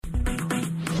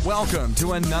Welcome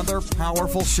to another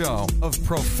powerful show of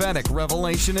prophetic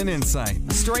revelation and insight.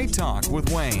 Straight Talk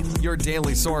with Wayne, your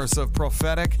daily source of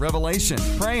prophetic revelation,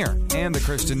 prayer, and the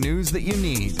Christian news that you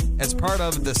need. As part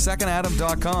of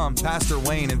thesecondadam.com, Pastor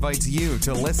Wayne invites you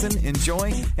to listen,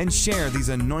 enjoy, and share these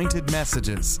anointed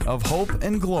messages of hope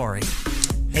and glory.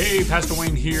 Hey, Pastor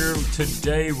Wayne here.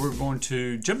 Today we're going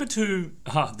to jump into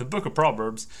the book of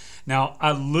Proverbs. Now,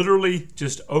 I literally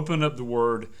just opened up the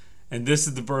Word, and this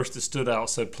is the verse that stood out.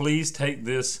 So please take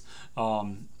this.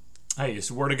 Hey, it's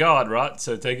the Word of God, right?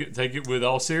 So take it with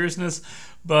all seriousness.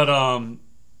 But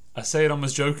I say it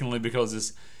almost jokingly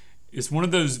because it's one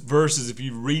of those verses. If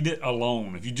you read it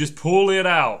alone, if you just pull it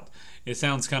out, it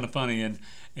sounds kind of funny.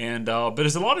 But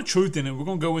there's a lot of truth in it. We're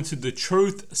going to go into the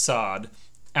truth side,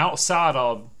 outside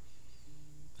of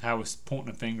how it's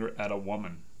pointing a finger at a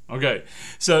woman. Okay,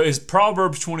 so it's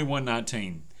Proverbs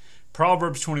 21:19.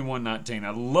 Proverbs 21:19.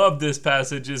 I love this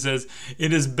passage. It says,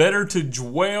 "It is better to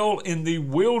dwell in the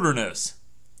wilderness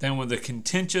than with a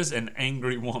contentious and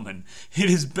angry woman." It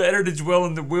is better to dwell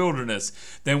in the wilderness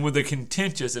than with a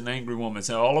contentious and angry woman.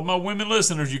 So all of my women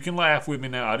listeners, you can laugh with me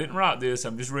now. I didn't write this.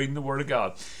 I'm just reading the Word of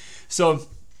God.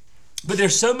 But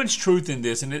there's so much truth in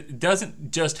this, and it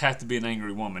doesn't just have to be an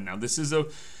angry woman. Now, this is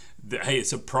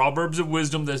it's a Proverbs of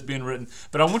wisdom that's being written.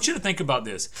 But I want you to think about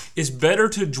this. It's better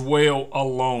to dwell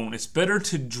alone. It's better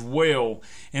to dwell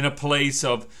in a place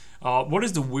of, what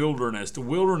is the wilderness? The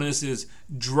wilderness is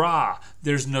dry.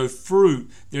 There's no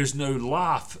fruit. There's no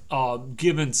life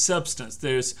given substance.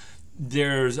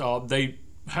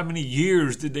 How many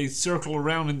years did they circle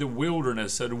around in the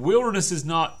wilderness? So the wilderness is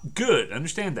not good.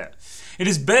 Understand that. It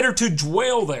is better to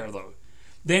dwell there, though,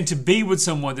 than to be with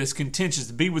someone that's contentious,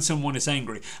 to be with someone that's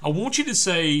angry. I want you to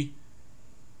say,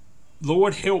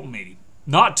 "Lord, help me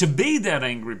not to be that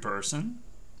angry person."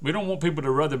 We don't want people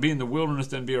to rather be in the wilderness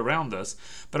than be around us.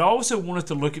 But I also want us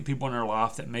to look at people in our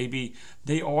life that maybe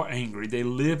they are angry. They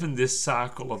live in this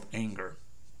cycle of anger.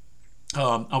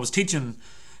 I was teaching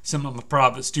some of my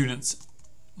private students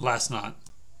last night,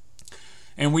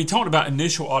 and we talked about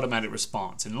initial automatic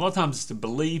response. And a lot of times it's the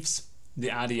beliefs,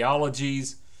 the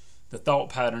ideologies, the thought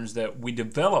patterns that we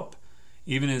develop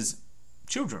even as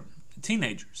children,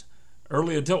 teenagers,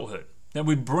 early adulthood, that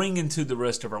we bring into the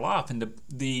rest of our life. And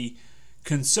the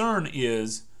concern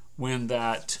is when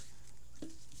that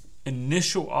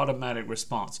initial automatic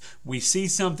response, we see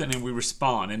something and we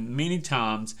respond. And many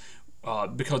times,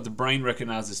 because the brain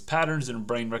recognizes patterns, and the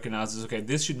brain recognizes, okay,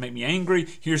 this should make me angry.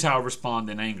 Here's how I respond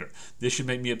in anger. This should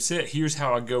make me upset. Here's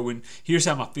how I go in. Here's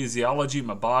how my physiology,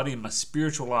 my body, and my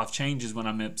spiritual life changes when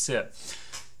I'm upset.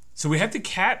 So we have to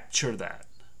capture that.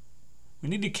 We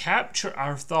need to capture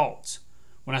our thoughts.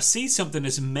 When I see something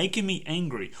that's making me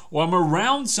angry, or I'm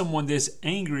around someone that's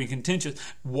angry and contentious,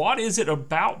 what is it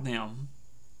about them?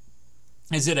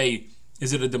 Is it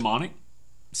a demonic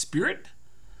spirit?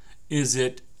 Is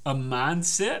it a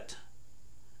mindset?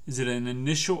 Is it an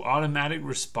initial automatic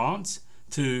response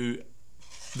to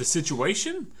the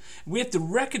situation? We have to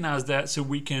recognize that so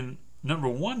we can, number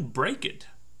one, break it.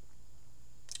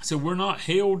 So we're not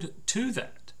held to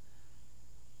that.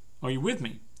 Are you with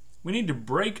me? We need to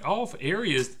break off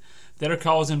areas that are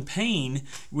causing pain.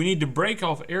 We need to break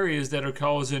off areas that are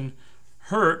causing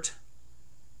hurt.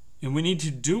 And we need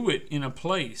to do it in a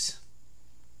place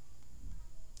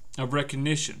of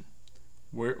recognition.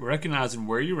 We're recognizing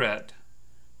where you're at,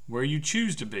 where you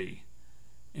choose to be,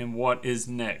 and what is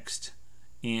next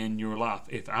in your life.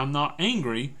 If I'm not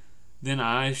angry, then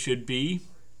I should be,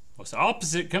 what's the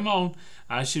opposite? Come on.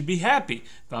 I should be happy.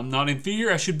 If I'm not in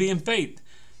fear, I should be in faith.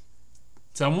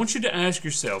 So I want you to ask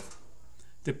yourself,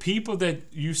 the people that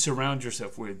you surround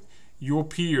yourself with, your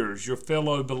peers, your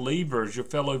fellow believers, your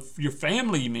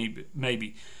family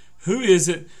maybe, who is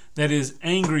it that is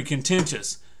angry,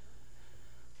 contentious?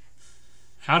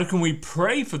 How can we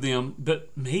pray for them,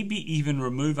 but maybe even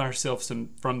remove ourselves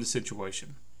from the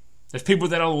situation? There's people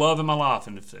that I love in my life,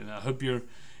 and I hope if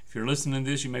you're listening to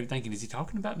this, you may be thinking, is he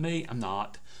talking about me? I'm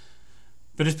not.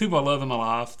 But there's people I love in my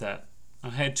life that I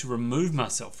had to remove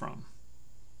myself from.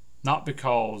 Not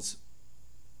because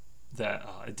that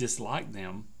I disliked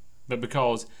them, but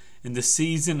because in the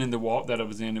season and the walk that I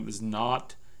was in, it was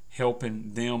not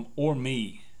helping them or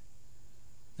me.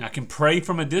 Now, I can pray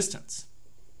from a distance.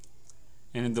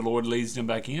 And if the Lord leads them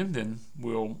back in, then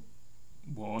we'll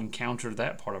encounter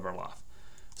that part of our life.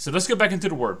 So let's go back into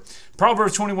the Word.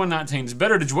 Proverbs 21:19. It's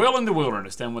better to dwell in the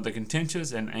wilderness than with a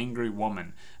contentious and angry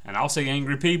woman. And I'll say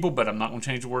angry people, but I'm not going to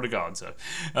change the Word of God. So,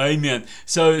 amen.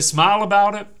 So smile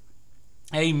about it.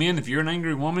 Amen. If you're an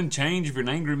angry woman, change. If you're an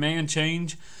angry man,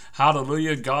 change.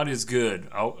 Hallelujah. God is good.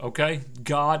 Oh, okay?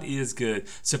 God is good.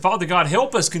 So, Father God,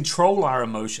 help us control our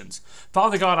emotions.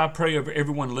 Father God, I pray over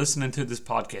everyone listening to this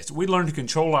podcast. We learn to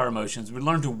control our emotions. We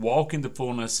learn to walk in the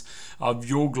fullness of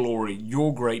your glory,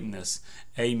 your greatness.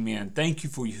 Amen. Thank you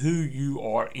for who you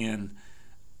are in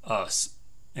us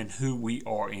and who we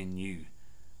are in you.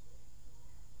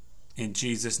 In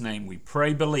Jesus' name we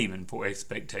pray, believing for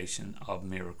expectation of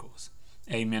miracles.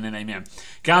 Amen and amen.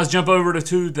 Guys, jump over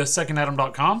to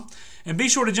thesecondadam.com and be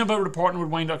sure to jump over to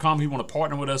partnerwithwayne.com if you want to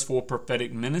partner with us for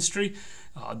prophetic ministry.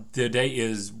 The day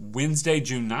is Wednesday,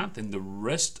 June 9th, and the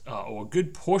rest, or a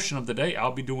good portion of the day,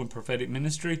 I'll be doing prophetic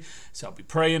ministry. So I'll be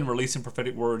praying, releasing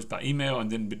prophetic words by email, and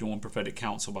then be doing prophetic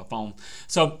counsel by phone.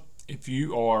 So if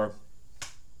you are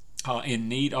in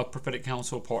need of prophetic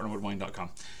counsel, partnerwithwayne.com.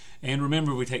 And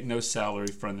remember, we take no salary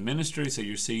from the ministry, so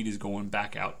your seed is going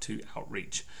back out to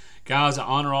outreach. Guys, I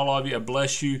honor all of you. I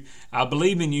bless you. I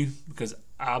believe in you because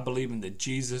I believe in the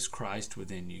Jesus Christ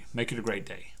within you. Make it a great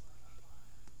day.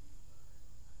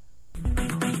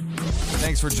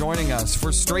 Thanks for joining us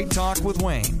for Straight Talk with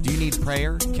Wayne. Do you need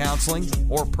prayer, counseling,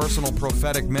 or personal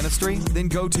prophetic ministry? Then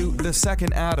go to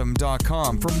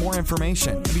thesecondadam.com for more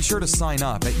information. And be sure to sign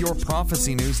up at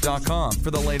yourprophecynews.com for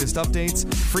the latest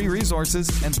updates, free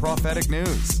resources, and prophetic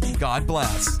news. God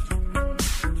bless.